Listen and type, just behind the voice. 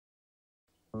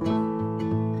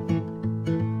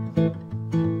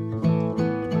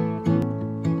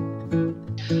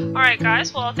Alright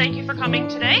guys, well thank you for coming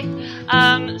today.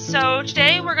 So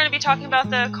today we're going to be talking about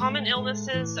the common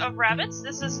illnesses of rabbits.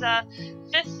 This is the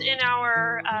fifth in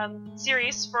our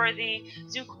series for the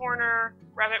Zooh Corner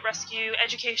Rabbit Rescue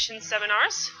Education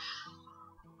Seminars.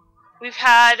 We've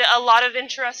had a lot of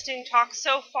interesting talks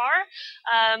so far.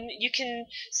 You can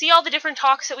see all the different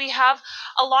talks that we have.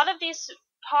 A lot of these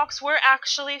talks were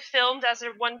actually filmed, as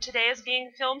the one today is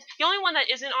being filmed. The only one that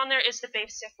isn't on there is the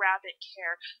basic rabbit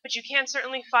care, but you can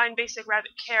certainly find basic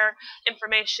rabbit care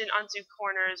information on Zooh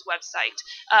Corner's website.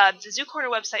 The Zooh Corner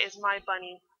website is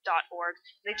mybunny.org.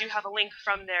 They do have a link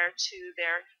from there to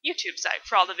their YouTube site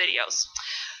for all the videos.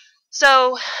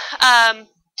 So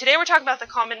today we're talking about the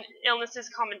common illnesses,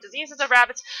 common diseases of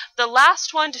rabbits. The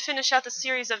last one to finish out the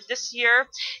series of this year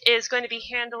is going to be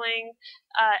handling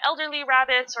elderly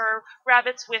rabbits, or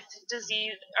rabbits with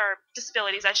disease or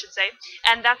disabilities, I should say,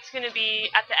 and that's going to be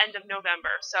at the end of November.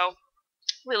 So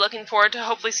we're looking forward to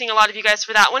hopefully seeing a lot of you guys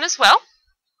for that one as well.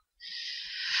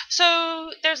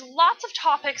 So there's lots of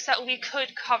topics that we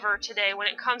could cover today when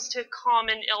it comes to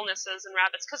common illnesses in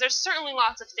rabbits, because there's certainly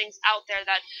lots of things out there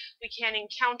that we can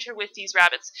encounter with these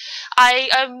rabbits. I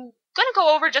am going to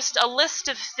go over just a list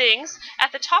of things.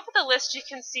 At the top of the list you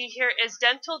can see here is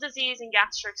dental disease and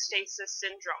gastric stasis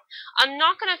syndrome. I'm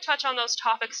not going to touch on those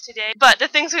topics today, but the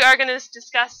things we are going to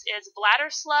discuss is bladder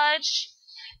sludge,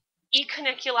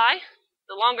 cuniculi.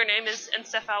 The longer name is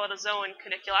encephalozoan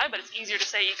cuniculi, but it's easier to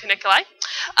say cuniculi.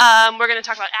 We're going to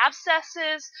talk about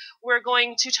abscesses. We're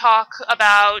going to talk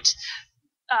about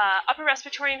upper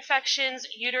respiratory infections,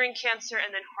 uterine cancer,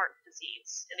 and then heart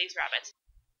disease in these rabbits.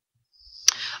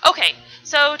 Okay,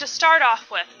 so to start off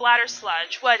with, bladder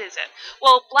sludge, what is it?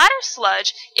 Well, bladder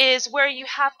sludge is where you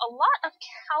have a lot of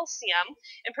calcium,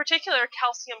 in particular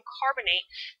calcium carbonate,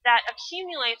 that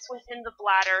accumulates within the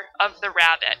bladder of the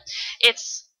rabbit. It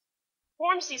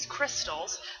forms these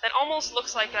crystals that almost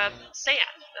looks like a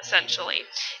sand, essentially.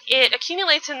 It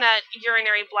accumulates in that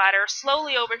urinary bladder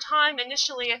slowly over time.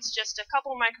 Initially it's just a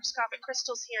couple microscopic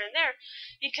crystals here and there,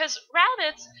 because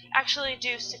rabbits actually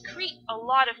do secrete a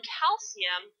lot of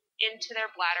calcium into their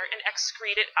bladder and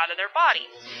excrete it out of their body.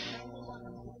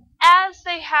 As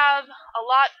they have a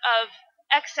lot of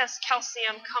excess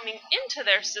calcium coming into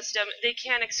their system, they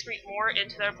can excrete more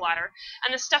into their bladder,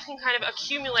 and the stuff can kind of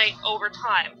accumulate over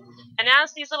time. And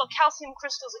as these little calcium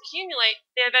crystals accumulate,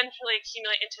 they eventually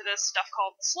accumulate into this stuff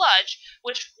called sludge,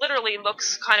 which literally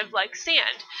looks kind of like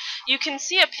sand. You can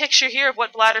see a picture here of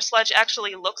what bladder sludge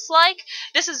actually looks like.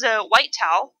 This is a white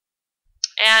towel,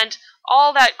 and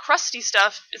all that crusty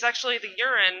stuff is actually the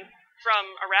urine from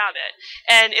a rabbit,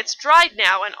 and it's dried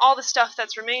now, and all the stuff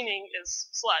that's remaining is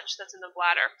sludge that's in the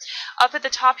bladder. Up at the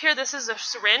top here, this is a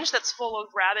syringe that's full of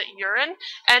rabbit urine,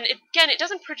 and again, it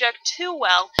doesn't project too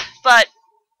well, but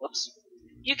whoops,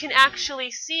 you can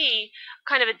actually see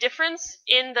kind of a difference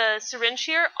in the syringe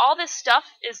here. All this stuff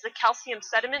is the calcium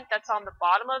sediment that's on the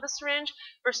bottom of the syringe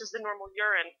versus the normal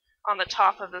urine on the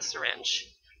top of the syringe.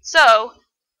 So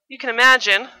you can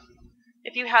imagine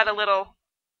if you had a little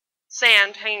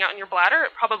sand hanging out in your bladder,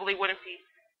 it probably wouldn't be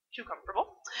too comfortable.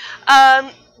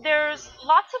 There's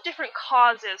lots of different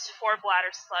causes for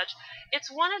bladder sludge.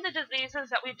 It's one of the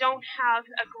diseases that we don't have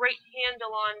a great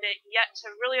handle on it yet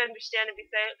to really understand and be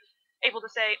able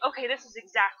to say, okay, this is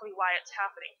exactly why it's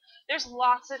happening. There's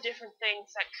lots of different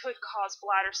things that could cause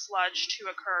bladder sludge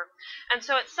to occur. And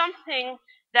so it's something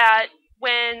that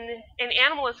when an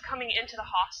animal is coming into the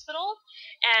hospital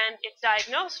and it's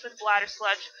diagnosed with bladder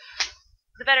sludge,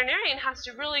 the veterinarian has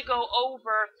to really go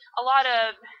over a lot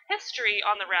of history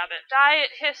on the rabbit. Diet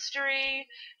history,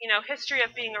 history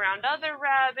of being around other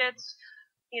rabbits,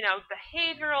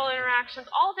 behavioral interactions,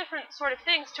 all different sort of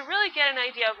things to really get an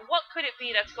idea of what could it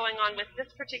be that's going on with this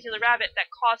particular rabbit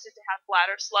that caused it to have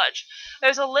bladder sludge.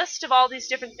 There's a list of all these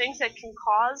different things that can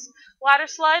cause bladder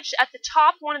sludge. At the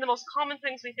top, one of the most common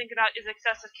things we think about is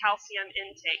excessive calcium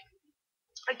intake.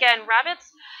 Again, rabbits,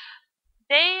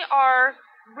 they are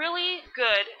really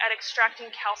good at extracting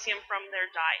calcium from their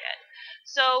diet.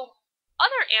 So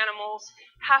other animals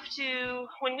have to,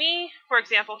 when we, for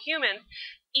example, humans,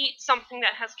 eat something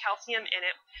that has calcium in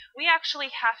it, we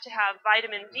actually have to have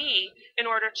vitamin D in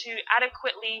order to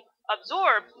adequately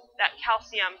absorb that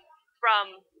calcium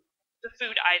from the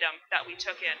food item that we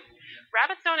took in.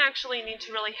 Rabbits don't actually need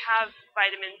to really have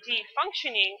vitamin D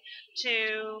functioning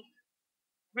to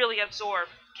really absorb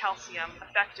calcium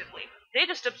effectively. They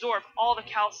just absorb all the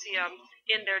calcium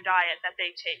in their diet that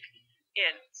they take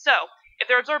in. So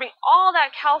if they're absorbing all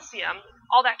that calcium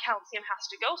has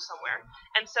to go somewhere.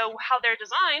 And so how they're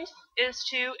designed is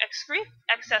to excrete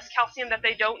excess calcium that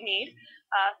they don't need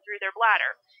through their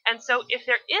bladder. And so if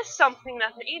there is something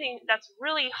that they're eating that's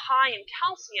really high in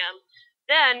calcium,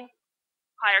 then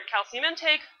higher calcium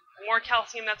intake, more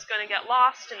calcium that's going to get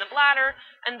lost in the bladder,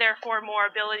 and therefore more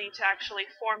ability to actually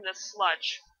form this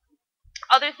sludge.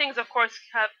 Other things, of course,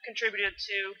 have contributed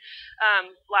to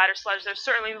bladder sludge. There's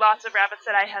certainly lots of rabbits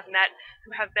that I have met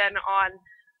who have been on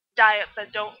diets that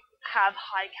don't have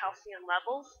high calcium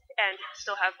levels and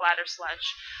still have bladder sludge.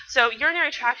 So urinary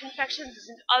tract infections is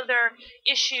another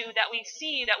issue that we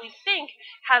see that we think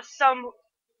has some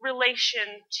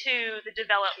relation to the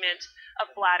development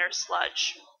of bladder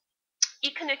sludge. E.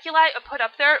 cuniculi are put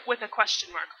up there with a question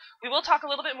mark. We will talk a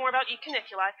little bit more about E.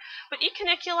 cuniculi, but E.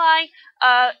 cuniculi,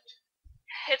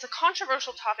 it's a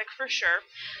controversial topic for sure,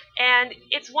 and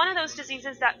it's one of those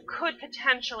diseases that could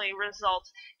potentially result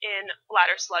in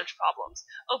bladder sludge problems.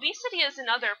 Obesity is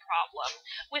another problem.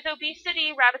 With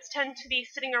obesity, rabbits tend to be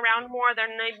sitting around more. They're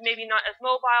maybe not as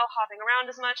mobile, hopping around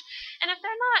as much, and if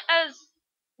they're not as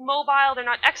mobile, they're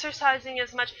not exercising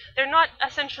as much, they're not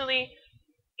essentially,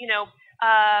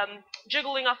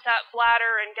 jiggling up that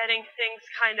bladder and getting things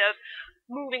kind of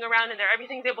moving around in there.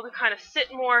 Everything's able to kind of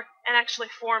sit more and actually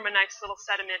form a nice little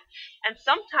sediment. And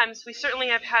sometimes we certainly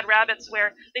have had rabbits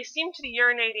where they seem to be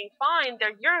urinating fine.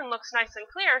 Their urine looks nice and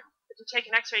clear, but you take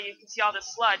an x-ray, you can see all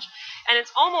this sludge. And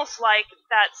it's almost like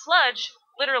that sludge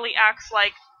literally acts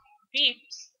like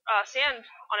sand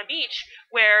on a beach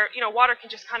where, water can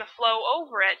just kind of flow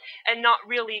over it and not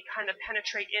really kind of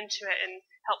penetrate into it and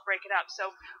help break it up.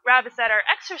 So rabbits that are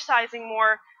exercising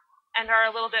more and are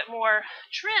a little bit more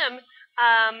trim,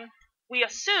 we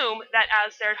assume that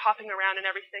as they're hopping around and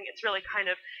everything, it's really kind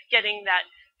of getting that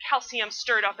calcium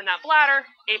stirred up in that bladder,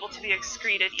 able to be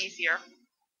excreted easier.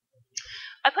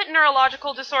 I put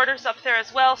neurological disorders up there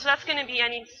as well, so that's going to be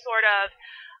any sort of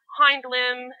hind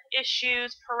limb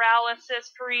issues, paralysis,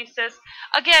 paresis.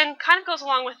 Again, kind of goes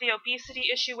along with the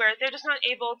obesity issue where they're just not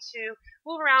able to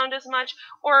move around as much,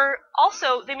 or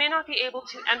also they may not be able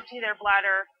to empty their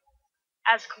bladder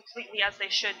as completely as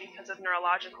they should because of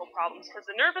neurological problems, because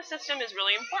the nervous system is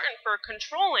really important for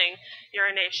controlling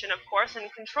urination, of course,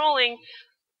 and controlling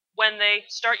when they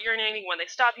start urinating, when they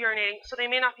stop urinating, so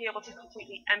they may not be able to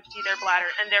completely empty their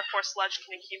bladder, and therefore sludge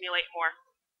can accumulate more.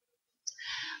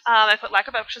 I put lack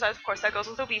of exercise, of course, that goes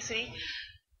with obesity.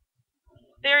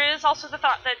 There is also the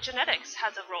thought that genetics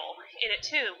has a role in it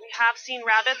too. We have seen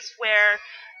rabbits where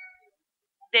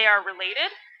they are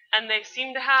related, and they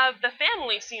seem to have, the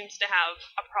family seems to have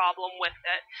a problem with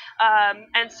it.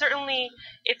 And certainly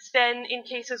it's been in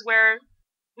cases where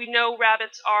we know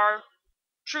rabbits are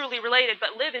truly related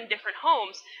but live in different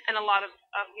homes, and a lot of,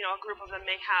 a group of them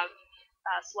may have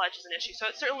sludge as an issue. So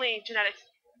it's certainly genetics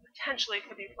potentially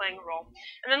could be playing a role.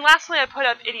 And then lastly, I put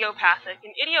up idiopathic.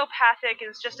 And idiopathic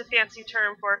is just a fancy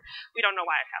term for we don't know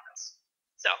why it happens.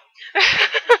 So.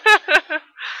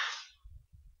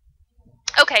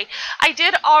 Okay, I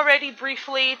did already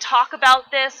briefly talk about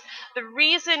this. The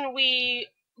reason we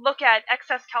look at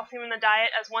excess calcium in the diet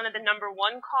as one of the #1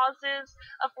 causes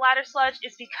of bladder sludge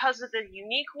is because of the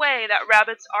unique way that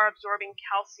rabbits are absorbing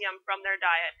calcium from their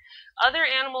diet. Other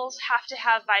animals have to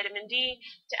have vitamin D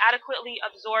to adequately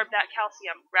absorb that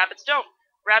calcium. Rabbits don't.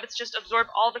 Rabbits just absorb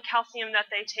all the calcium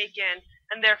that they take in,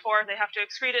 and therefore they have to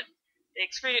excrete it. They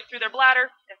excrete it through their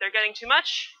bladder. If they're getting too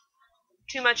much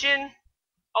in,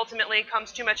 ultimately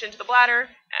comes too much into the bladder,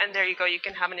 and there you go, you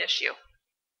can have an issue.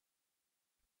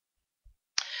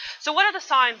 So what are the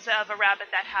signs of a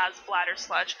rabbit that has bladder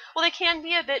sludge? Well, they can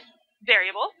be a bit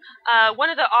variable.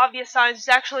 One of the obvious signs is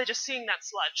actually just seeing that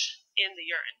sludge in the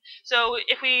urine. So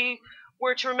if we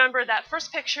were to remember that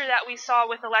first picture that we saw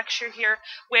with the lecture here,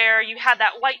 where you had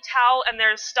that white towel and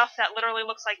there's stuff that literally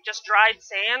looks like just dried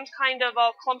sand kind of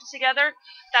all clumped together,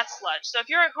 that's sludge. So if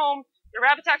you're at home, your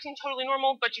rabbit's acting totally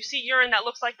normal, but you see urine that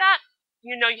looks like that,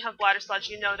 you know you have bladder sludge,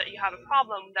 you know that you have a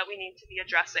problem that we need to be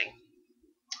addressing.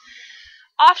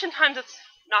 Oftentimes it's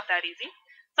not that easy.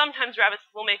 Sometimes rabbits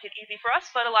will make it easy for us,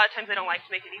 but a lot of times they don't like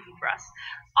to make it easy for us.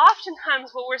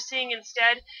 Oftentimes what we're seeing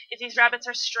instead is these rabbits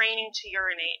are straining to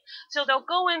urinate. So they'll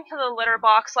go into the litter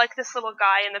box like this little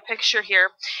guy in the picture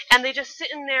here, and they just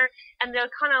sit in there and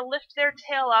they'll kind of lift their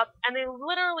tail up, and they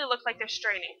literally look like they're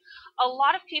straining. A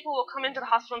lot of people will come into the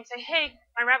hospital and say, hey,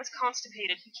 my rabbit's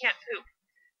constipated, he can't poop.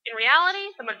 In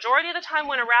reality, the majority of the time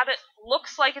when a rabbit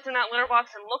looks like it's in that litter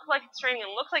box and looks like it's straining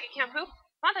and looks like it can't poop,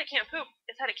 not that it can't poop,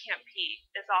 it's that it can't pee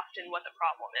is often what the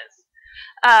problem is.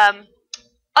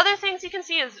 Other things you can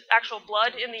see is actual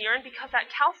blood in the urine, because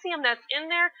that calcium that's in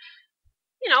there,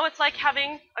 it's like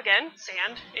having, again,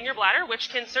 sand in your bladder, which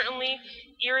can certainly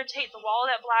irritate the wall of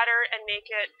that bladder and make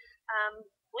it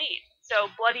bleed. So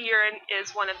bloody urine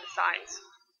is one of the signs.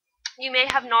 You may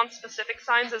have non-specific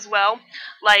signs as well,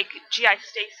 like GI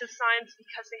stasis signs,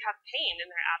 because they have pain in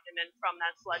their abdomen from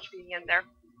that sludge being in there.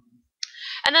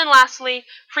 And then lastly,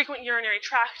 frequent urinary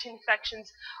tract infections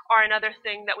are another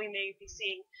thing that we may be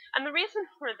seeing. And the reason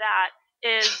for that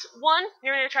is, one,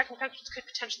 urinary tract infections could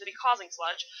potentially be causing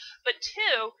sludge, but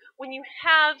two, when you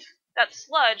have that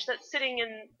sludge that's sitting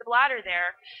in the bladder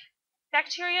there,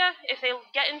 bacteria, if they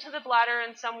get into the bladder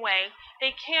in some way,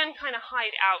 they can kind of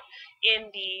hide out in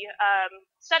the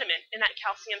sediment, in that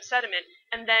calcium sediment,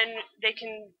 and then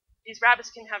these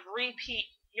rabbits can have repeat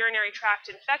urinary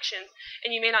tract infections,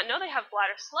 and you may not know they have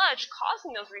bladder sludge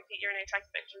causing those repeat urinary tract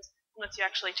infections unless you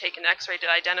actually take an x-ray to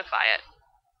identify it.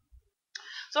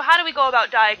 So how do we go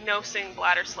about diagnosing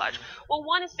bladder sludge? Well,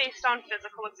 one is based on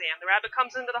physical exam. The rabbit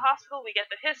comes into the hospital, we get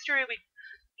the history, we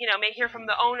may hear from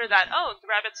the owner that, oh,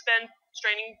 the rabbit's been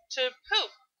straining to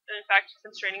poop, and in fact, it's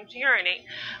been straining to urinate.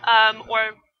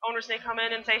 Or owners may come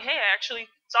in and say, hey, I actually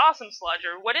saw some sludge,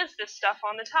 or what is this stuff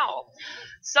on the towel?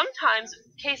 Sometimes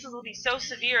cases will be so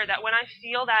severe that when I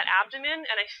feel that abdomen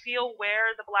and I feel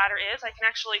where the bladder is, I can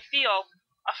actually feel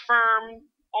a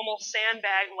firm, almost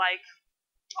sandbag-like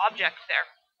object there.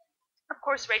 Of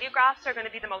course, radiographs are going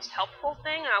to be the most helpful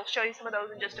thing, and I'll show you some of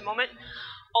those in just a moment.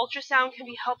 Ultrasound can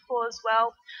be helpful as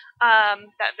well,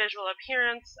 that visual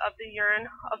appearance of the urine,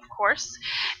 of course.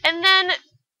 And then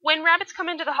when rabbits come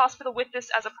into the hospital with this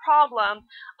as a problem,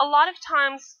 a lot of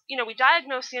times, we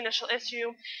diagnose the initial issue,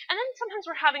 and then sometimes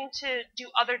we're having to do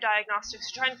other diagnostics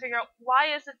to try and figure out why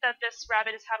is it that this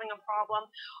rabbit is having a problem,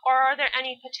 or are there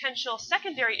any potential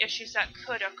secondary issues that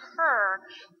could occur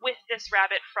with this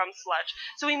rabbit from sludge.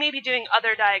 So we may be doing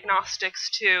other diagnostics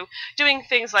too, doing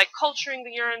things like culturing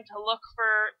the urine to look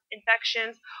for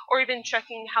infections, or even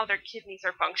checking how their kidneys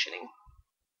are functioning.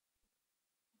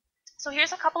 So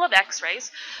here's a couple of x-rays.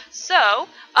 So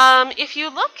if you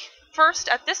look first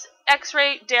at this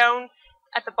x-ray down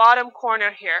at the bottom corner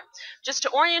here, just to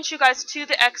orient you guys to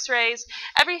the x-rays,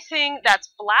 everything that's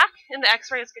black in the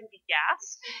x-ray is going to be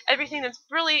gas. Everything that's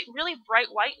really, really bright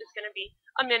white is going to be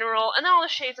a mineral, and then all the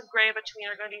shades of gray in between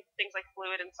are going to be things like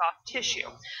fluid and soft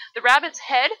tissue. The rabbit's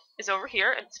head is over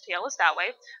here, and its tail is that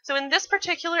way. So in this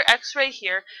particular x-ray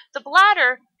here, the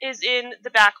bladder is in the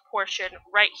back portion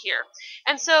right here.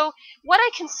 And so what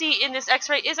I can see in this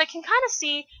x-ray is I can kind of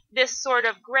see this sort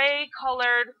of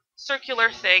gray-colored circular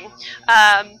thing,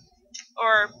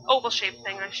 or oval-shaped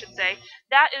thing, I should say.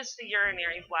 That is the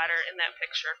urinary bladder in that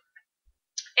picture.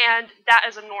 And that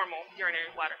is a normal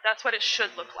urinary bladder. That's what it should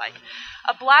look like.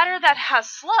 A bladder that has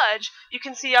sludge, you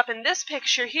can see up in this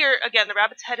picture here, again, the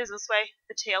rabbit's head is this way,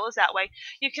 the tail is that way.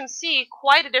 You can see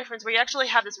quite a difference where you actually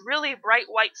have this really bright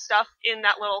white stuff in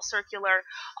that little circular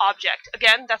object.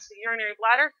 Again, that's the urinary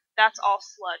bladder. That's all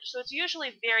sludge. So it's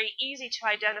usually very easy to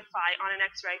identify on an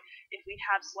x-ray if we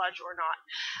have sludge or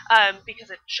not, because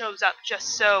it shows up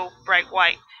just so bright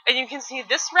white. And you can see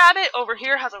this rabbit over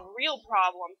here has a real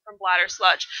problem from bladder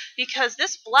sludge, because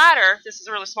this bladder, this is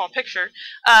a really small picture,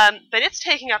 but it's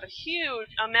taking up a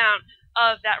huge amount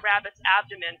of that rabbit's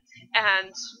abdomen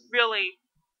and really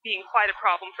being quite a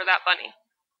problem for that bunny.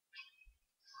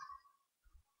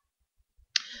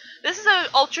 This is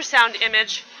an ultrasound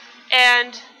image.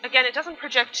 And again, it doesn't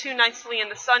project too nicely in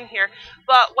the sun here,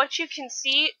 but what you can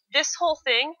see, this whole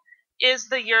thing is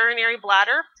the urinary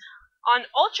bladder. On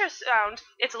ultrasound,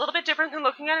 it's a little bit different than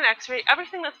looking at an x-ray.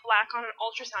 Everything that's black on an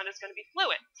ultrasound is going to be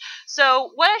fluid.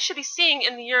 So what I should be seeing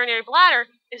in the urinary bladder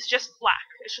is just black.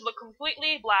 It should look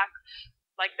completely black,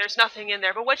 like there's nothing in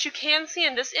there. But what you can see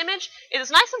in this image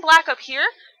is nice and black up here,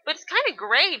 but it's kind of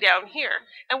gray down here.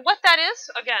 And what that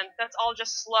is, again, that's all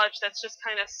just sludge that's just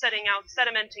kind of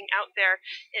sedimenting out there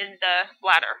in the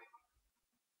bladder.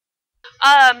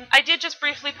 I did just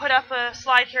briefly put up a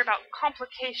slide here about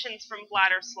complications from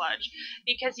bladder sludge,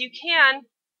 because you can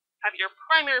have your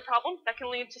primary problem that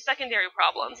can lead to secondary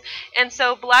problems. And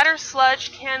so bladder sludge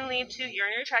can lead to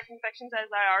urinary tract infections, as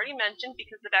I already mentioned,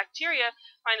 because the bacteria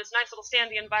find this nice little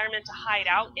sandy environment to hide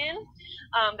out in,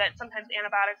 that sometimes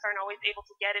antibiotics aren't always able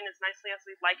to get in as nicely as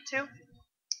we'd like to.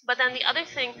 But then the other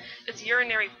thing is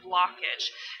urinary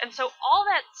blockage. And so all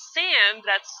that sand,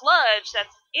 that sludge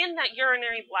that's in that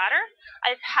urinary bladder,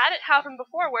 I've had it happen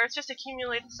before where it's just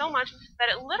accumulated so much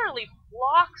that it literally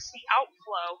blocks the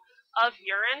outflow of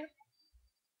urine.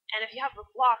 And if you have a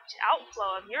blocked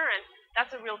outflow of urine,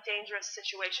 that's a real dangerous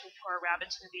situation for a rabbit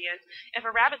to be in. If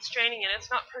a rabbit's draining and it's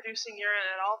not producing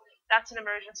urine at all, that's an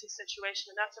emergency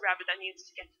situation, and that's a rabbit that needs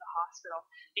to get to the hospital.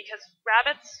 Because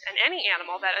rabbits, and any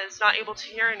animal that is not able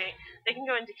to urinate, they can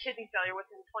go into kidney failure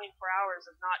within 24 hours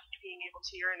of not being able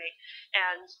to urinate.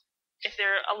 And If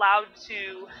they're allowed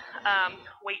to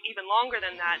wait even longer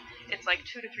than that, it's like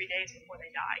 2 to 3 days before they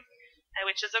die,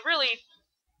 which is a really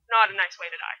not a nice way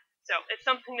to die. So it's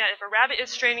something that if a rabbit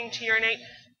is straining to urinate,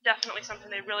 definitely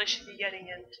something they really should be getting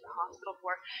into the hospital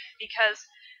for, because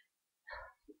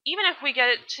even if we get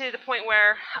it to the point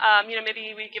where,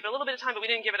 maybe we give it a little bit of time, but we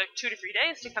didn't give it 2 to 3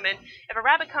 days to come in, if a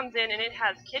rabbit comes in and it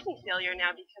has kidney failure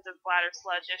now because of bladder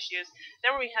sludge issues,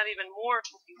 then we have even more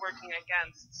to be working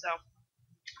against. So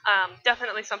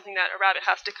definitely something that a rabbit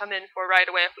has to come in for right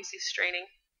away if we see straining.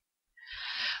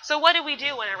 So what do we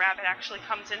do when a rabbit actually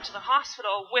comes into the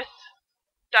hospital with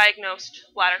diagnosed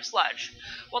bladder sludge?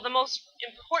 Well, the most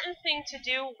important thing to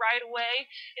do right away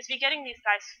is be getting these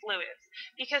guys fluids,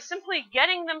 because simply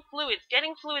getting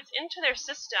fluids into their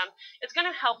system is going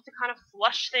to help to kind of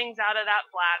flush things out of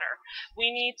that bladder. We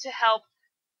need to help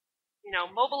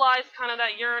mobilize kind of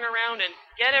that urine around and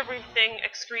get everything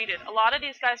excreted. A lot of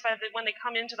these guys, when they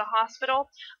come into the hospital,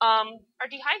 are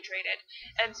dehydrated,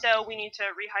 and so we need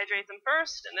to rehydrate them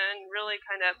first and then really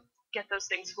kind of get those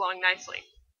things flowing nicely.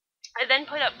 I then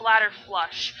put up bladder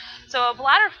flush. So a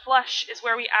bladder flush is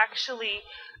where we actually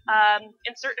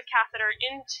insert a catheter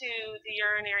into the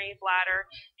urinary bladder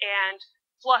and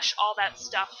flush all that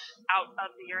stuff out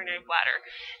of the urinary bladder.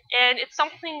 And it's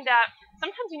something that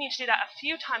sometimes you need to do that a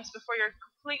few times before you're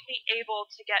completely able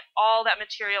to get all that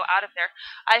material out of there.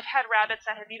 I've had rabbits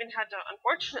that have even had to,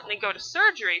 unfortunately, go to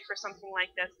surgery for something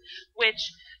like this, which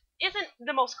isn't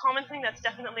the most common thing. That's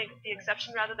definitely the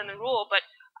exception rather than the rule, but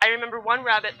I remember one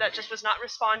rabbit that just was not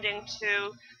responding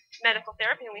to medical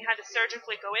therapy, and we had to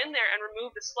surgically go in there and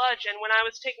remove the sludge. And when I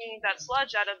was taking that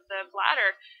sludge out of the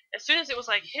bladder, as soon as it was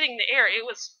like hitting the air, it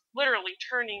was literally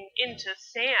turning into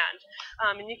sand.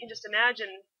 And you can just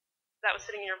imagine that was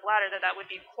sitting in your bladder, that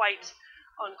would be quite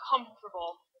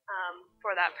uncomfortable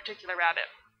for that particular rabbit.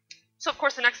 So, of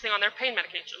course, the next thing on there, pain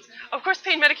medications. Of course,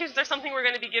 pain medications are something we're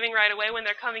going to be giving right away when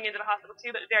they're coming into the hospital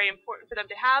too, but very important for them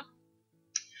to have.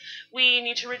 We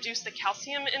need to reduce the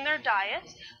calcium in their diet,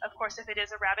 of course, if it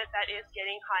is a rabbit that is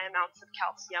getting high amounts of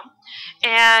calcium.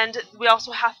 And we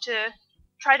also have to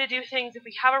try to do things, if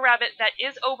we have a rabbit that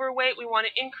is overweight, we want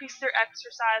to increase their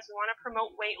exercise, we want to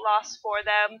promote weight loss for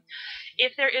them.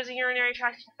 If there is a urinary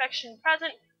tract infection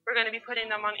present, we're going to be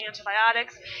putting them on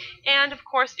antibiotics. And, of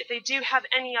course, if they do have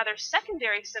any other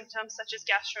secondary symptoms, such as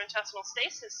gastrointestinal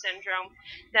stasis syndrome,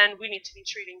 then we need to be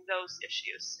treating those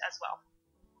issues as well.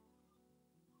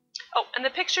 Oh, and the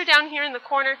picture down here in the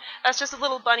corner, that's just a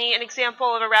little bunny, an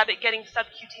example of a rabbit getting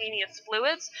subcutaneous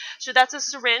fluids. So that's a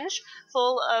syringe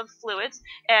full of fluids,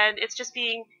 and it's just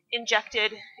being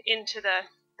injected into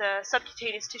the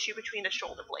subcutaneous tissue between the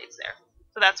shoulder blades there.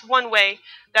 So that's one way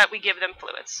that we give them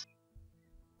fluids.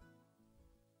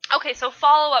 Okay, so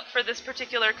follow-up for this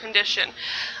particular condition.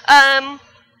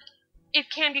 It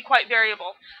can be quite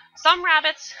variable. Some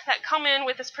rabbits that come in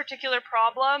with this particular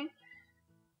problem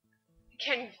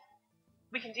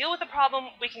we can deal with the problem,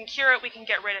 we can cure it, we can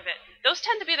get rid of it. Those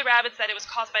tend to be the rabbits that it was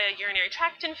caused by a urinary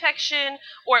tract infection,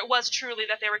 or it was truly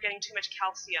that they were getting too much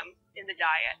calcium in the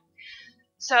diet.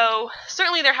 So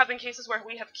certainly there have been cases where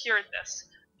we have cured this,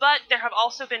 but there have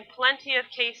also been plenty of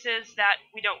cases that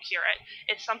we don't cure it.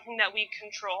 It's something that we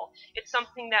control. It's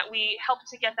something that we help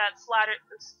to get that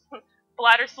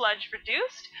bladder sludge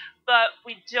reduced, but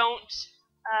we don't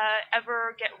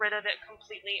ever get rid of it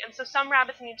completely. And so some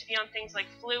rabbits need to be on things like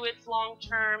fluids long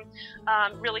term,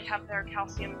 really have their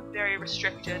calcium very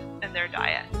restricted in their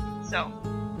diet. So